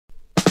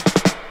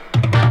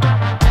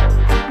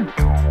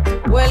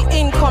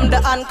come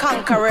the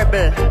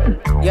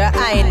unconquerable. Your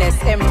Highness,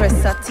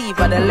 Hempress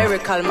Sativa, the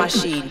lyrical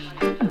machine.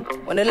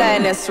 When the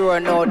lioness roar,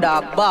 no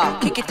dog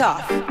bark, kick it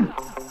off.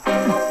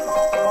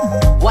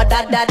 What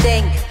da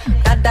deng,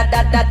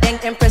 da deng,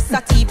 Hempress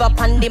Sativa,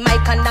 pan the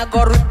mic and I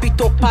go rip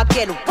it up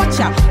again. Watch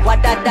out,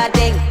 what da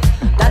deng,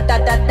 da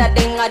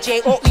deng, a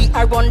J-O-E,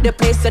 I run the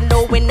place and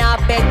no we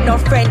not beg no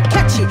friend.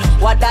 Catch it,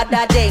 what da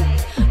deng,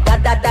 da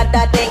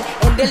deng.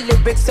 In the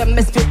lyrics when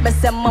me spit, me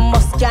say my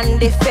must can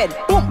defend.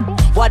 Boom,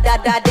 what da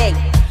deng,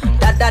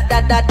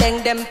 da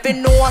deng. Them fi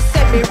know I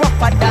say me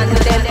rougher than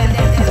them.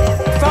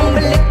 From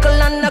a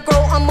little and I grow,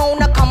 I'm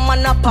on a come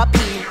on a poppy.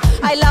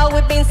 I love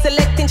we been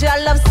selecting your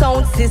love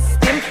sound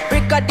system.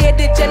 Brigadier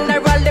the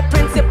general, the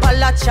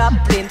principal, a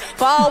chaplain.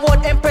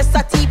 Forward Hempress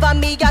Sativa,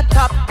 me a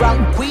top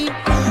rank queen.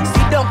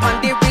 Sit down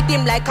on the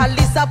rhythm like a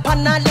Lisa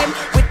Panalim.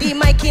 With the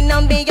mic in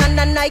and me and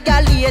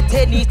annihilate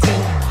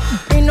anything.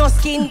 Me no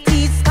skin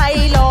teeth,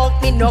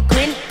 skylark, me no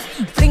grin.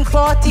 Fling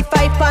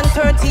 45 and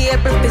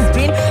turntable to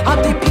spin.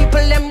 Have the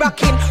people them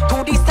rocking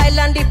to the style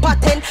and the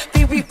pattern.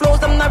 Fury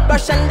flows, I'm not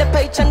rushing the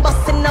page and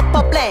busting up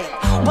a blank.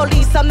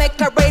 Police I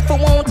make a raid for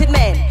wanted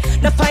men.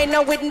 The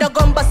final with the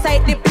gun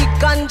beside the big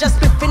gun just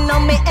flipping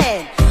on me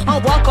end. I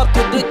walk up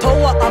to the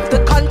tower of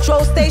the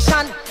control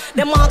station.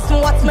 Them ask me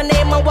what's my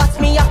name and what's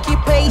my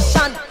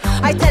occupation.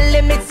 I tell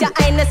them it's your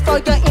Highness for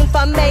your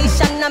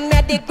information. I'm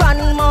the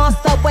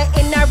grandmaster, we're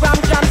in a ram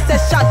jam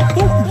session.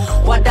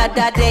 What da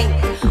deng,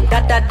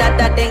 da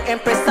deng,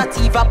 Hempress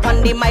Sativa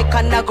pan the mic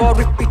and I go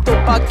rip it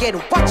up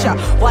again. Watch out,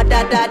 what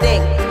da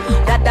deng,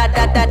 da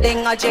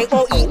deng, a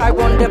J-O-E, I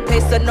run the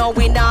place and no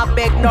we not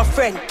beg no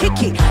friend.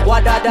 Kick it,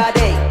 what da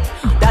deng,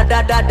 da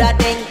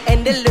deng.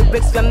 And the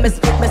lyrics when me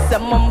spit, me say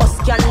my must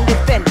can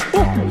defend.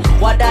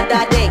 What da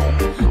deng,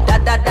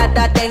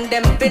 da deng.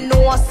 Them fi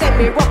know I say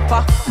me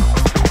rougher.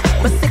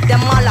 Me sick them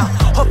all out,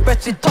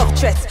 upwards with tough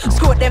threats.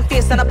 Screw them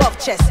face and above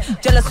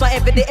chest. Jealous for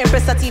every day,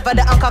 Hempress Sativa,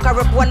 the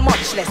unconquerable one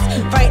much less.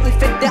 Frightened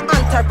fit the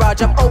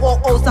entourage of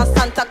OOOs and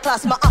Santa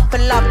Claus. My up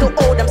and love to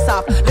hold them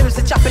soft. Lyrics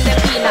are chopping them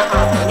in a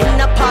half.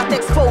 In a part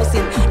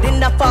exposing,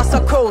 in a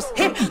faster crows.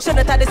 Him,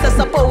 shouldn't have this as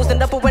supposing.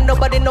 But when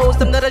nobody knows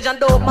them, the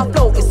legend of my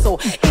flow is so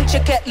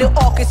intricately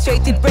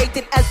orchestrated,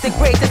 rated as the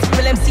greatest.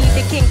 Real MC,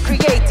 the king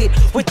created.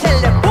 We tell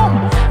them, boom,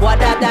 what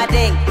da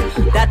deng,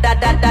 da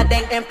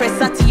deng, Hempress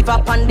Sativa,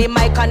 pan the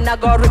mic and I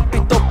go rip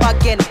it up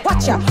again.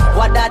 Watch out,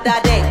 what da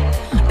deng,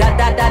 da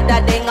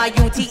deng, a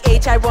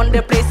UTH, I run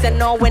the place and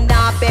no when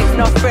I beg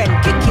no friend.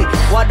 Kick it,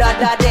 what da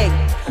deng,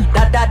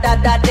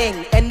 da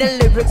deng. And the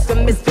lyrics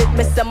when me spit,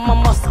 me say my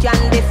must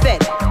can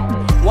defend.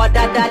 What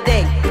da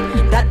deng,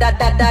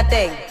 da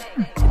deng,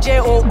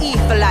 J-O-E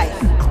for life.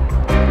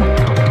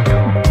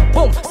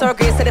 Boom, sorry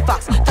grace to the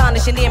facts.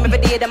 Tarnish your name every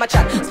day, them a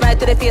chat. Smile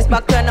to the face,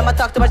 back turn, them a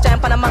talk to my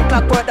giant pan a man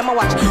clock, work them a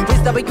watch.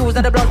 Wisdom we use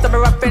and the blunts of my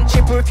rock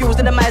friendship, refuse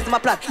and the miles of my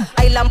plot.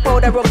 Island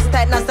powder, ropes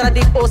tight, now stand a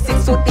deep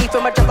 06 suit deep.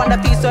 From my jump on the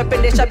feet, so I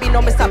there shall be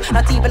no mishap.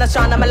 Not even a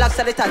shine, and my locks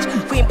at the touch.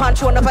 Queen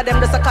punch, one of them,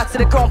 just a cut to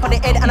the crown on the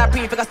head, and I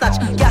breathe like a snatch.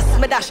 Gas,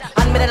 me dash,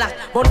 and me the lash.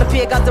 Round the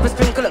pagans, they will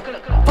sprinkle up.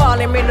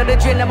 Falling rain on the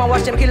drain, them a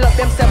wash them, kill up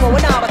themselves, but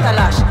we now but a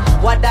lash.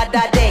 What da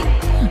deng,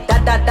 da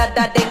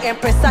deng,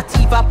 Hempress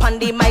Sativa, pan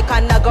the mic,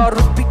 and I go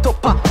rip it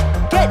up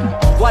again.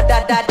 What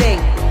da deng,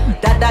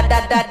 da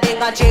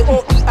deng, a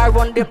J-O-E, I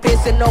run the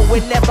place and no we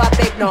never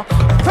beg no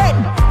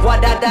friend.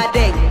 What da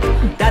deng,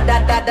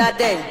 da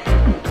deng.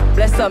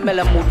 Bless up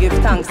Melamu, give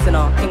thanks to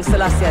no King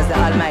Selassie as the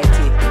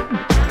Almighty.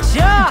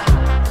 Ja,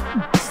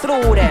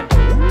 through them,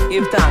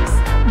 give thanks.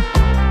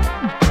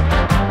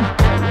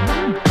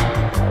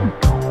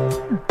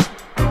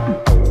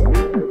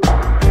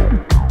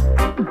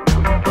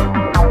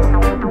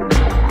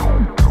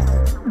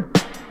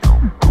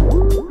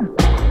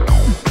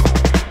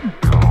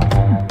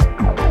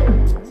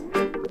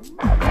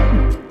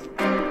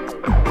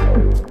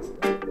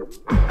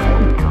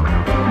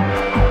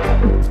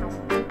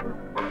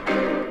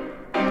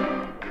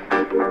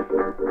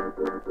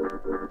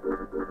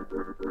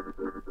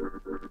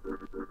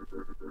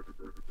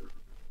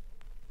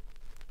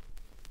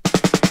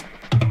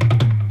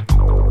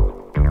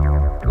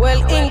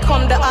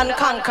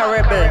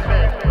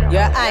 Unconquerable,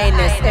 Your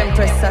Highness,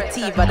 Hempress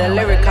Sativa, the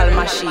lyrical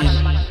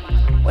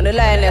machine. When the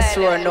lioness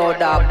roar, no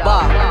dog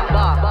bark.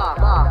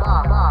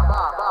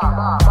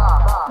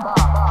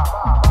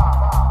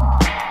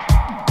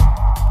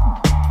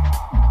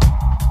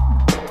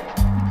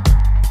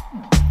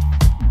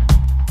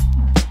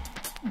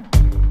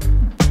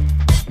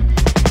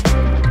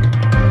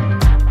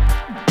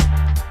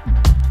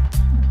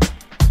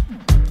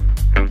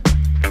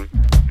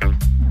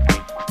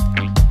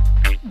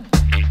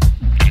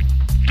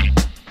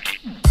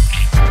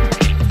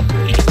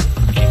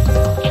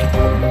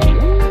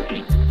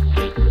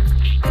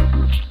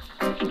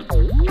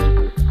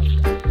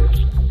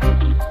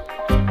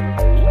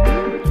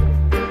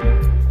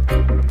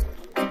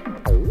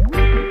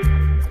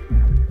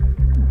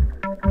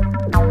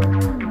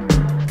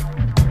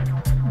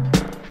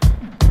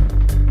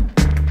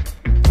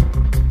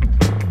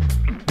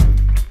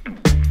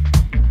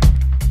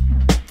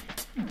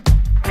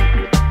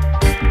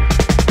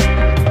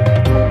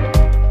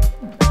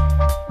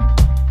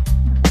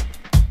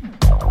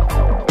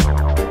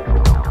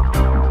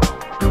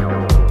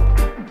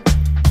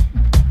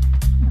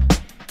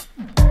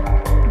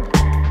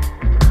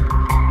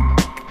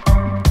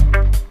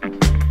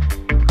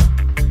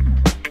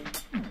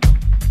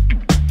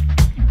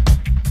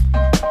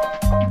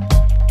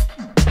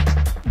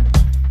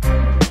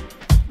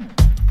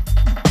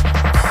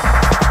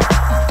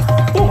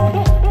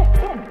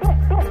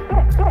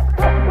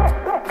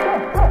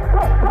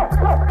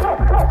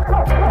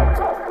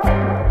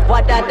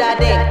 da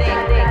da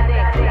ding.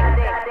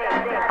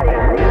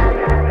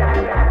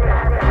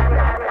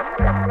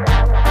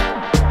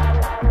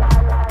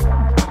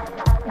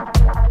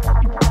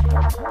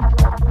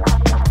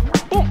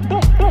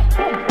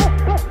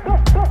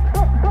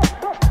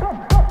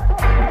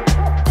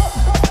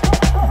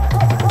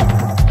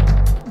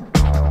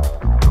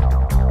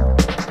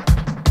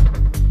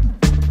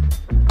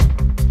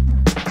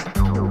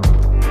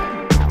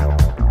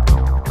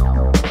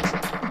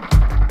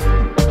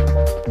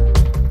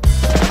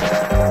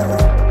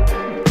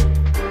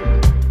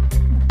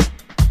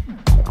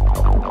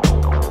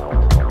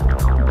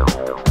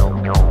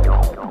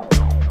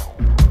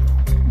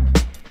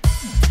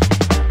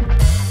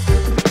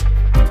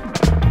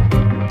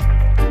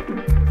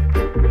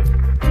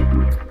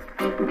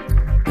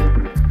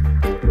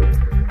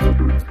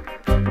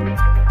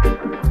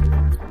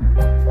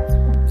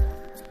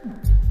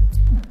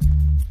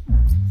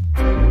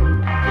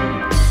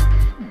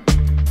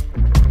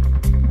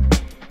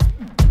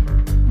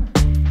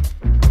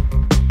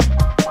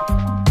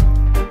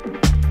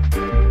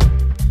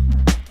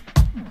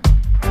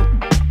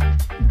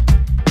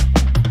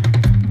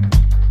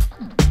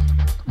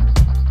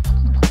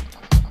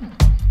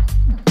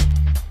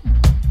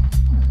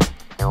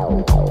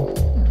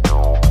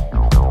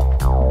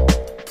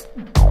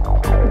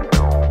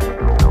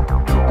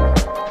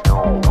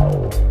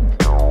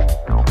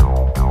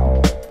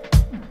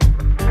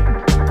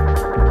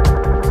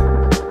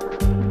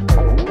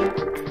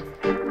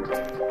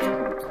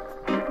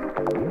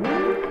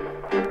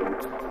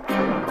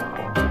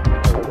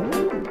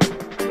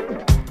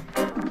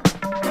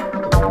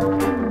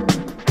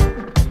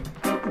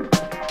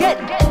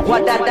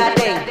 What da da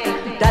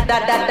ding, da da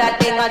da da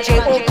ding. A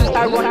J.O.E.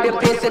 I run the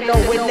place, you know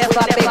we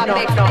never beg no.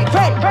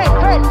 Fred.